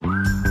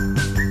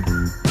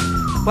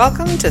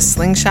Welcome to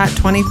Slingshot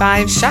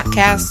 25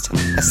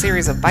 Shotcast, a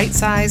series of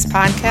bite-sized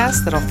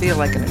podcasts that'll feel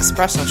like an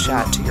espresso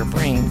shot to your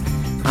brain.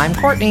 I'm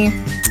Courtney.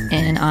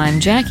 And I'm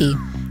Jackie.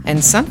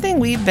 And something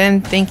we've been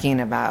thinking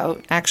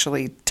about,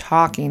 actually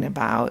talking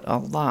about a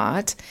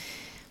lot,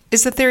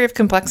 is the theory of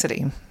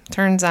complexity.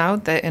 Turns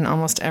out that in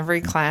almost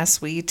every class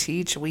we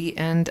teach, we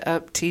end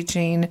up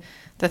teaching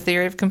the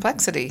theory of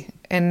complexity.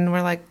 And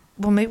we're like,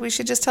 well, maybe we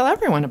should just tell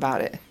everyone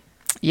about it.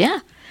 Yeah,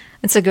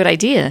 that's a good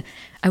idea.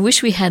 I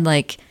wish we had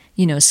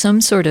some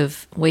sort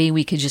of way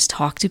we could just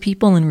talk to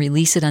people and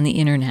release it on the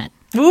internet.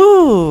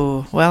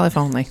 Ooh, well, if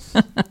only.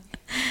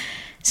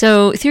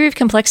 So, theory of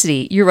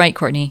complexity, you're right,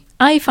 Courtney.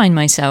 I find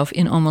myself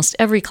in almost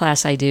every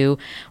class I do,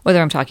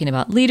 whether I'm talking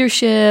about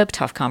leadership,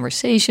 tough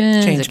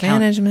conversations, change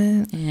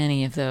management,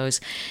 any of those.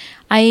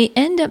 I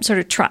end up sort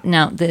of trotting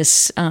out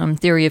this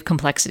theory of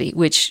complexity,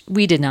 which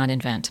we did not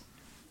invent.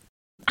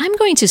 I'm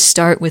going to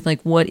start with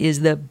what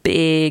is the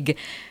big,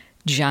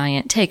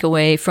 giant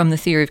takeaway from the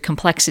theory of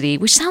complexity,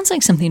 which sounds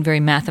like something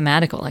very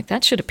mathematical. Like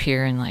that should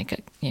appear in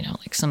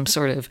some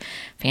sort of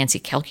fancy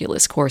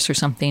calculus course or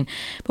something.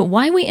 But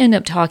why we end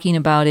up talking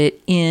about it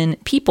in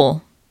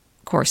people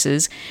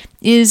courses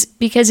is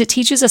because it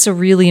teaches us a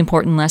really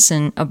important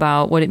lesson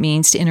about what it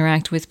means to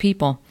interact with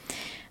people.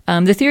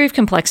 The theory of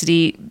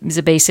complexity is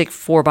a basic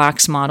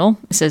 4-box model.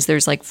 It says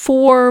there's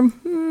 4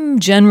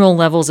 general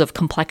levels of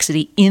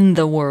complexity in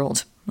the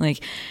world.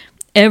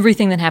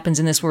 Everything that happens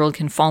in this world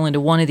can fall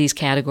into one of these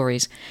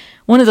categories.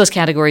 One of those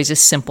categories is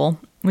simple.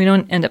 We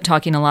don't end up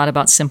talking a lot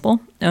about simple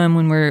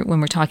when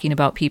we're talking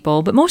about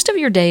people, but most of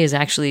your day is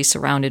actually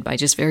surrounded by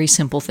just very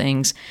simple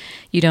things.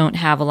 You don't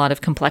have a lot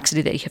of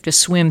complexity that you have to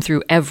swim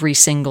through every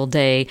single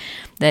day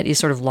that is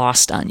sort of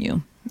lost on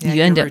you. Yeah,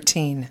 your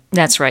routine.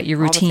 That's right, your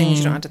routine. All the things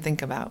you don't have to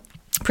think about.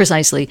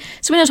 Precisely.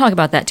 So we don't talk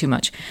about that too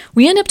much.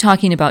 We end up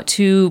talking about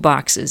 2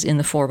 boxes in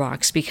the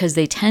 4-box because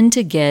they tend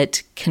to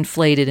get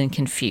conflated and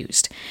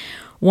confused.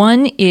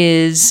 One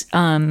is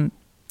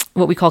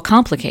what we call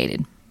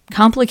complicated.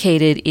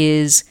 Complicated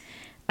is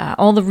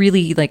all the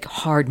really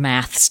hard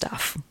math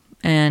stuff.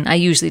 And I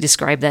usually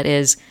describe that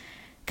as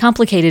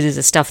complicated is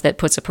the stuff that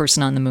puts a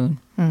person on the moon.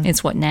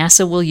 It's what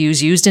NASA will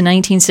used in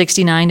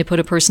 1969 to put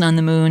a person on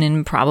the moon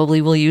and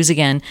probably will use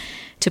again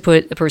to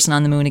put a person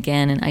on the moon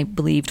again. And I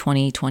believe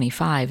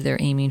 2025 they're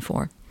aiming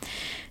for.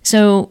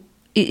 So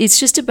it's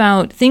just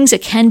about things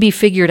that can be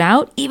figured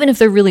out, even if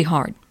they're really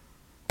hard.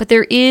 But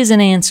there is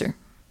an answer.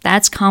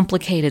 That's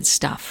complicated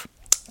stuff.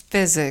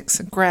 Physics,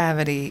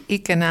 gravity,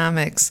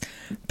 economics,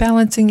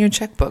 balancing your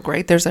checkbook,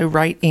 right? There's a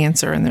right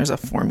answer and there's a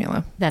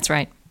formula. That's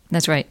right.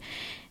 That's right.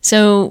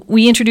 So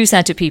we introduce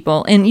that to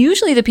people. And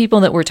usually the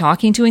people that we're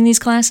talking to in these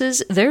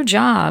classes, their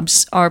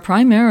jobs are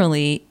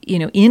primarily,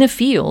 in a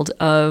field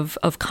of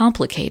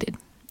complicated.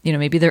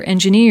 Maybe they're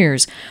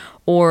engineers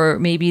or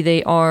maybe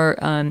they are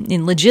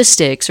in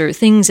logistics or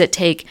things that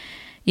take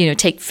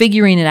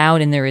figuring it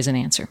out and there is an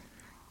answer.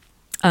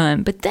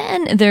 But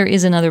then there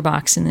is another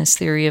box in this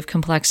theory of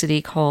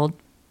complexity called,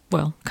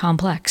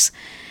 complex.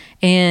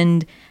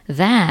 And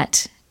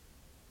that,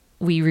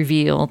 we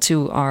reveal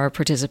to our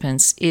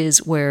participants,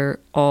 is where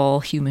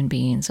all human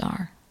beings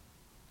are.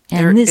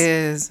 And there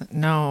is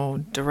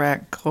no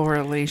direct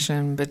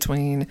correlation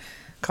between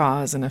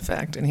cause and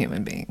effect in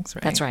human beings,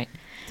 right? That's right.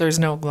 There's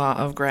no law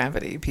of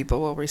gravity.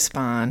 People will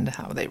respond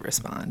how they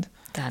respond.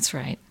 That's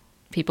right.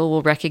 People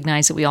will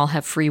recognize that we all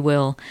have free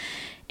will.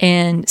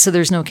 And so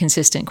there's no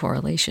consistent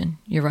correlation.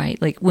 You're right.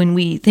 When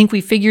we think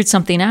we figured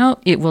something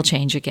out, it will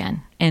change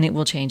again, and it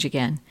will change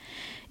again.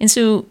 And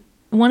so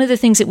one of the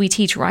things that we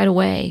teach right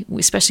away,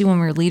 especially when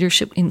we're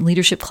in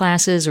leadership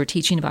classes or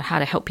teaching about how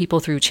to help people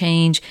through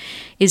change,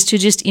 is to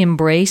just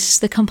embrace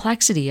the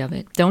complexity of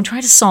it. Don't try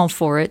to solve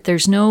for it.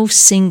 There's no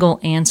single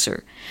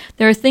answer.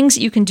 There are things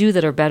that you can do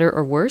that are better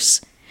or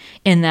worse.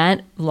 And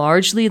that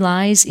largely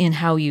lies in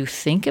how you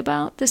think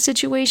about the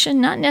situation,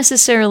 not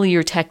necessarily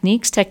your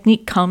techniques.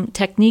 Technique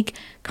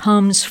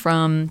comes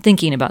from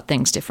thinking about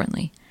things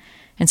differently.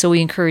 And so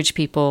we encourage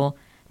people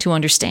to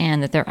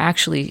understand that they're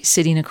actually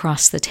sitting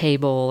across the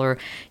table or,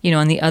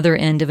 on the other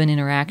end of an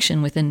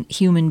interaction with a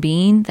human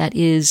being that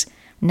is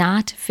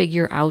not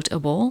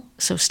figure-outable.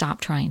 So stop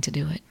trying to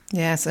do it.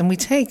 Yes, and we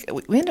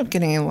end up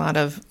getting a lot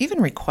of even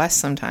requests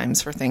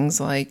sometimes for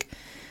things like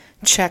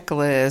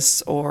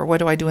checklists or what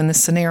do I do in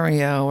this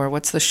scenario or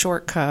what's the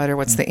shortcut or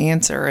what's the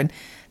answer, and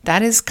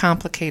that is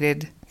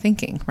complicated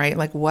thinking, right?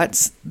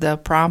 What's the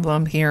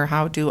problem here?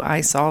 How do I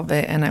solve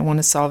it? And I want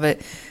to solve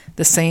it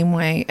the same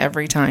way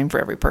every time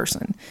for every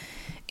person.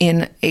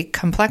 In a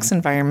complex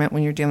environment,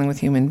 when you're dealing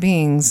with human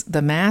beings,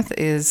 the math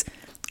is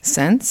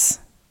sense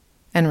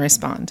and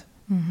respond.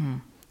 Mm-hmm.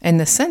 And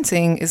the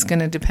sensing is going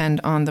to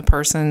depend on the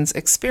person's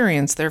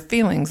experience, their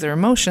feelings, their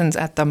emotions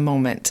at the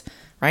moment,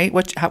 right?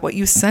 What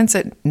you sense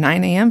at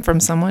 9 a.m. from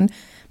someone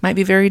might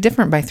be very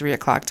different by 3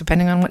 o'clock,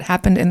 depending on what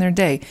happened in their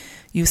day.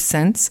 You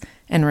sense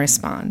and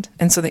respond.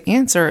 And so the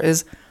answer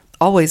is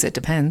always it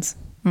depends.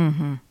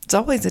 Mm-hmm. It's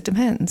always it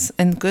depends.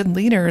 And good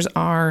leaders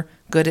are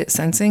good at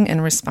sensing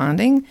and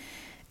responding.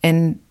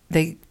 And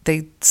they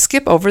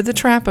skip over the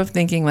trap of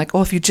thinking like,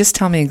 oh, if you just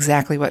tell me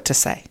exactly what to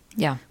say.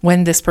 Yeah.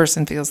 When this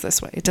person feels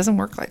this way. It doesn't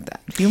work like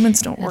that.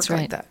 Humans don't That's work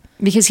right. like that.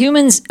 Because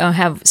humans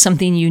have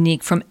something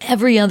unique from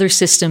every other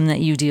system that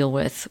you deal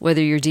with,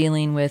 whether you're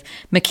dealing with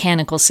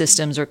mechanical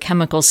systems or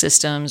chemical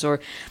systems or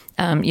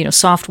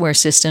software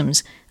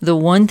systems. The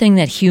one thing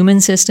that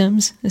human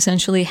systems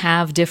essentially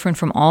have different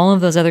from all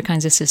of those other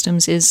kinds of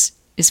systems is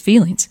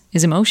feelings,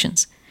 is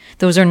emotions.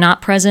 Those are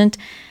not present.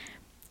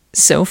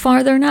 So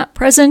far, they're not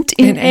present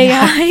in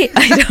AI.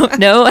 I don't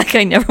know. Like,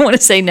 I never want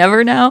to say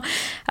never now.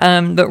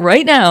 But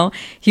right now,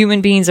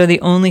 human beings are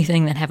the only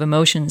thing that have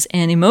emotions.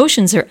 And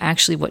emotions are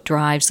actually what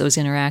drives those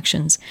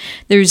interactions.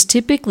 There's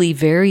typically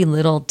very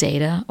little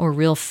data or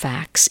real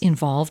facts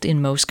involved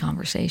in most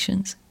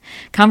conversations.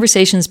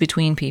 Conversations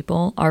between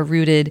people are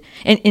rooted,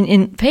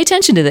 and pay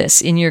attention to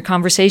this in your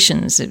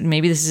conversations.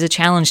 Maybe this is a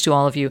challenge to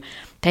all of you.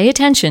 Pay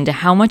attention to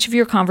how much of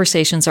your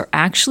conversations are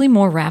actually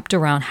more wrapped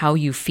around how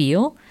you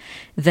feel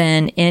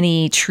than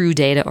any true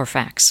data or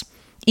facts.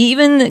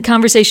 Even the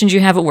conversations you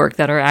have at work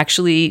that are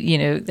actually,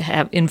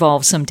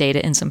 involve some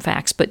data and some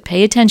facts, but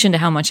pay attention to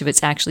how much of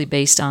it's actually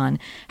based on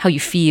how you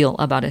feel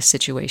about a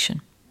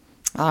situation.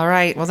 All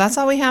right. Well, that's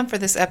all we have for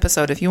this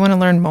episode. If you want to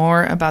learn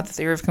more about the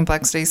theory of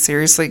complexity,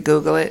 seriously,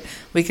 Google it.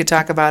 We could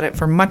talk about it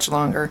for much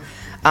longer.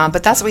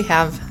 But that's what we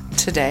have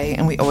today,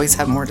 and we always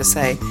have more to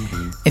say.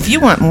 If you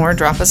want more,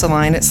 drop us a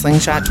line at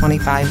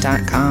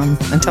slingshot25.com.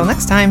 Until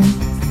next time.